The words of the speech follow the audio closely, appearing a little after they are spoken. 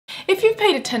If you've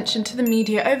paid attention to the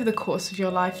media over the course of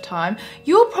your lifetime,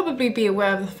 you'll probably be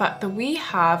aware of the fact that we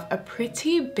have a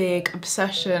pretty big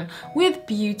obsession with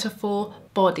beautiful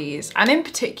bodies, and in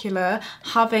particular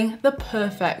having the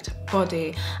perfect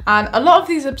body. And a lot of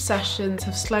these obsessions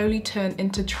have slowly turned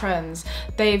into trends.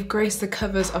 They've graced the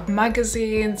covers of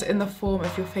magazines in the form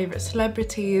of your favorite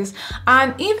celebrities,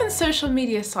 and even social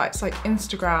media sites like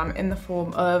Instagram in the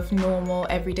form of normal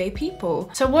everyday people.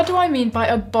 So what do I mean by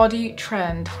a body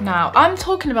trend? Now, I'm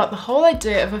talking about the whole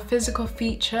idea of a physical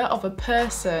feature of a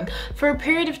person for a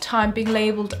period of time being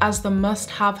labelled as the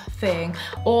must-have thing,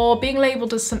 or being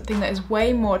labelled as something that is way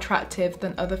more attractive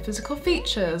than other physical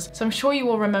features. So I'm sure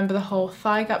you all remember the whole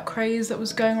thigh gap craze that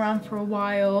was going around for a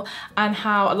while, and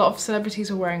how a lot of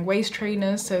celebrities were wearing waist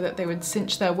trainers so that they would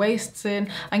cinch their waists in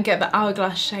and get the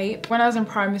hourglass shape. When I was in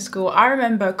primary school, I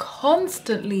remember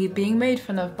constantly being made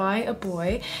fun of by a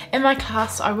boy in my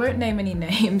class. I won't name any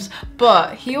names,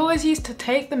 but he always used to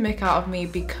take the mick out of me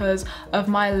because of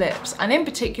my lips, and in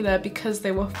particular because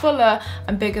they were fuller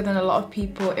and bigger than a lot of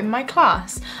people in my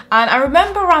class. And I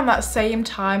remember around that same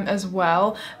time as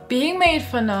well being made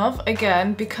fun of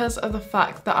again because of the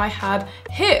fact that I had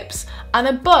hips and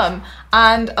a bum,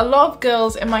 and a lot of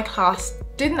girls in my class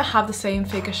didn't have the same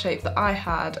figure shape that I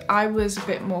had. I was a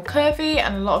bit more curvy,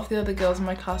 and a lot of the other girls in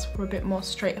my class were a bit more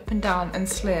straight up and down and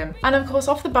slim. And of course,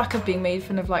 off the back of being made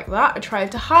fun of like that, I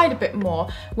tried to hide a bit more,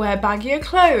 wear baggier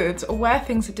clothes, or wear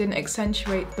things that didn't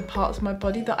accentuate the parts of my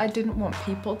body that I didn't want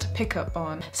people to pick up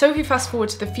on. So if you fast forward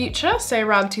to the future, say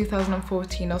around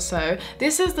 2014 or so,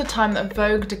 this is the time that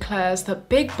Vogue declares that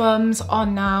big bums are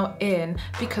now in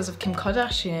because of Kim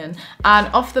Kardashian. And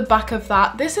off the back of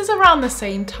that, this is around the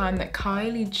same time that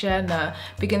Kylie Jenner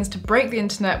begins to break the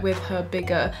internet with her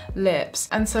bigger lips.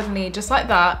 And suddenly, just like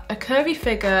that, a curvy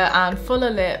figure and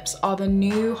fuller lips are the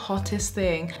new hottest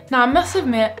thing. Now, I must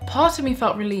admit, part of me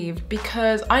felt relieved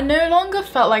because I no longer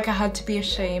felt like I had to be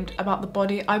ashamed about the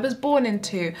body I was born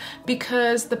into,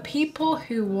 because the people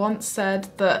who once said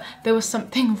that there was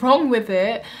something wrong with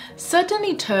it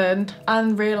suddenly turned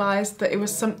and realized that it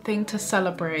was something to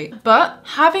celebrate. But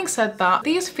having said that,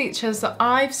 these features that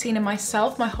I've seen in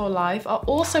myself my whole life are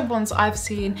also ones I've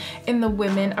seen in the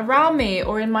women around me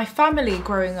or in my family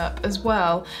growing up as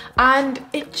well. And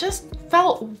it just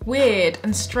felt weird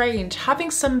and strange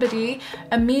having somebody,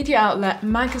 a media outlet,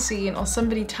 magazine, or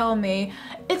somebody tell me,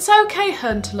 it's okay,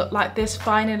 hun, to look like this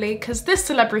finally, because this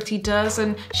celebrity does,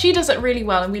 and she does it really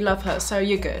well and we love her, so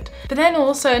you're good. But then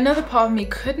also another part of me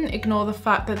couldn't ignore the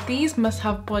fact that these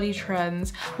must-have body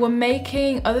trends were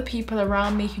making other people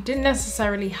around me who didn't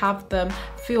necessarily have them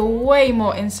feel way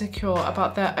more insecure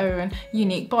about their own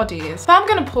unique bodies. But I'm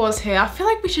gonna pause here. I feel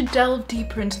like we should delve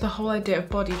deeper into the whole idea of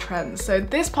body trends. So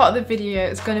this part of the video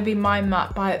is gonna be mind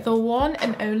mapped by the one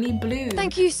and only Blue.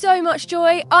 Thank you so much,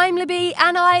 Joy. I'm Libby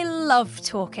and I love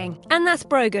talking. And that's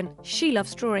Brogan. She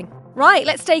loves drawing. Right,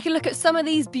 let's take a look at some of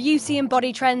these beauty and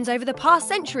body trends over the past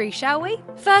century, shall we?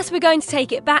 First, we're going to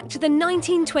take it back to the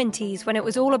 1920s when it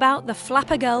was all about the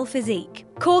flapper girl physique.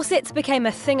 Corsets became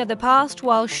a thing of the past,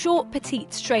 while short,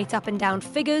 petite, straight up and down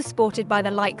figures sported by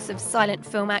the likes of silent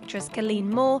film actress Colleen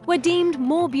Moore were deemed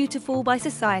more beautiful by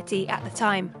society at the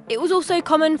time. It was also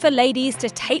common for ladies to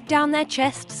tape down their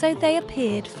chest so they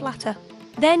appeared flatter.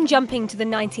 Then jumping to the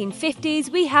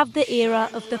 1950s, we have the era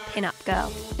of the pin-up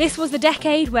girl. This was the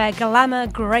decade where glamour,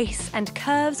 grace and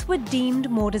curves were deemed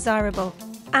more desirable.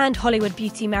 And Hollywood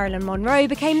beauty Marilyn Monroe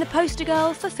became the poster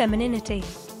girl for femininity.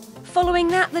 Following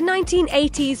that, the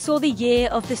 1980s saw the year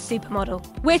of the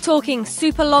supermodel. We're talking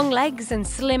super long legs and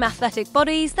slim athletic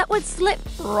bodies that would slip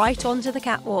right onto the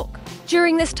catwalk.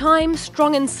 During this time,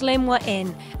 strong and slim were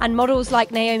in, and models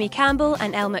like Naomi Campbell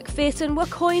and Elle Macpherson were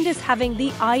coined as having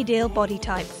the ideal body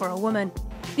type for a woman.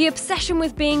 The obsession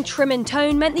with being trim and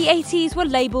toned meant the 80s were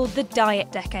labelled the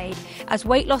diet decade, as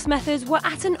weight loss methods were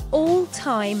at an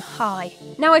all-time high.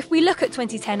 Now, if we look at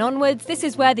 2010 onwards, this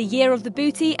is where the year of the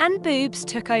booty and boobs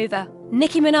took over.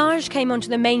 Nicki Minaj came onto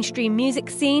the mainstream music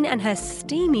scene, and her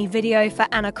steamy video for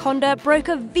Anaconda broke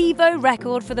a Vivo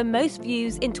record for the most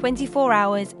views in 24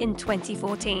 hours in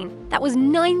 2014. That was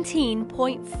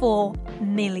 19.4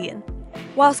 million.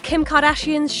 Whilst Kim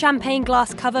Kardashian's champagne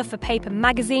glass cover for Paper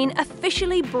magazine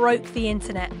officially broke the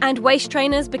internet, and waist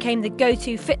trainers became the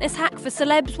go-to fitness hack for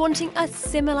celebs wanting a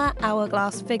similar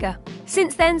hourglass figure.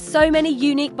 Since then, so many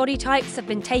unique body types have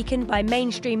been taken by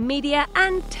mainstream media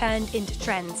and turned into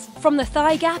trends. From the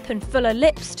thigh gap and fuller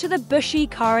lips to the bushy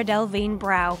Cara Delevingne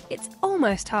brow, it's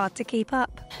almost hard to keep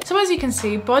up. So as you can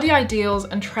see, body ideals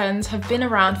and trends have been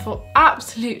around for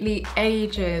absolutely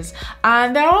ages,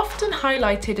 and they're often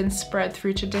highlighted and spread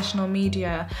through traditional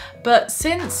media. But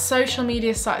since social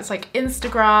media sites like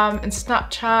Instagram and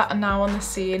Snapchat are now on the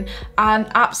scene, and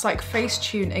apps like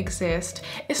Facetune exist,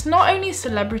 it's not only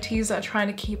celebrities that are trying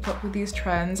to keep up with these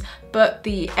trends, but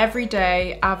the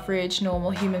everyday, average,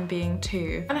 normal human being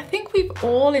too. And I think we've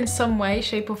all in some way,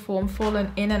 shape or form fallen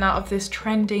in and out of this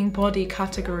trending body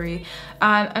category.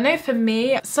 And I know for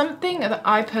me, something that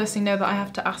I personally know that I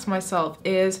have to ask myself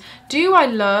is, do I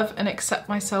love and accept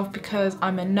myself because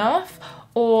I'm enough?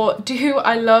 Or do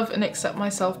I love and accept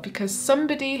myself because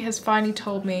somebody has finally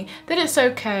told me that it's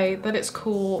okay, that it's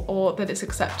cool, or that it's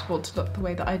acceptable to look the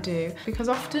way that I do? Because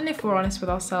often, if we're honest with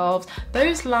ourselves,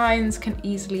 those lines can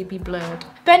easily be blurred.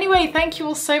 But anyway, thank you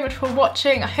all so much for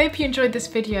watching. I hope you enjoyed this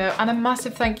video, and a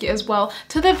massive thank you as well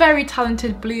to the very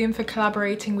talented Bloom for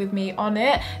collaborating with me on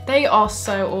it. They are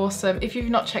so awesome. If you've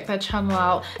not checked their channel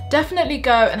out, definitely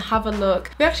go and have a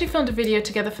look. We actually filmed a video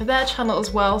together for their channel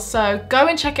as well, so go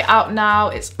and check it out now.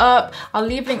 It's up. I'll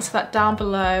leave links to that down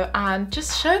below, and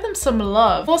just show them some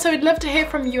love. Also, I'd love to hear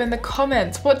from you in the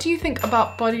comments. What do you think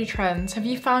about body trends? Have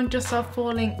you found yourself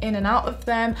falling in and out of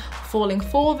them, falling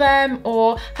for them,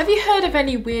 or have you heard of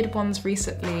any weird ones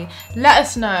recently? Let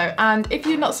us know. And if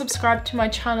you're not subscribed to my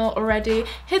channel already,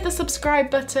 hit the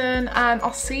subscribe button, and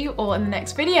I'll see you all in the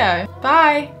next video.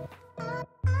 Bye.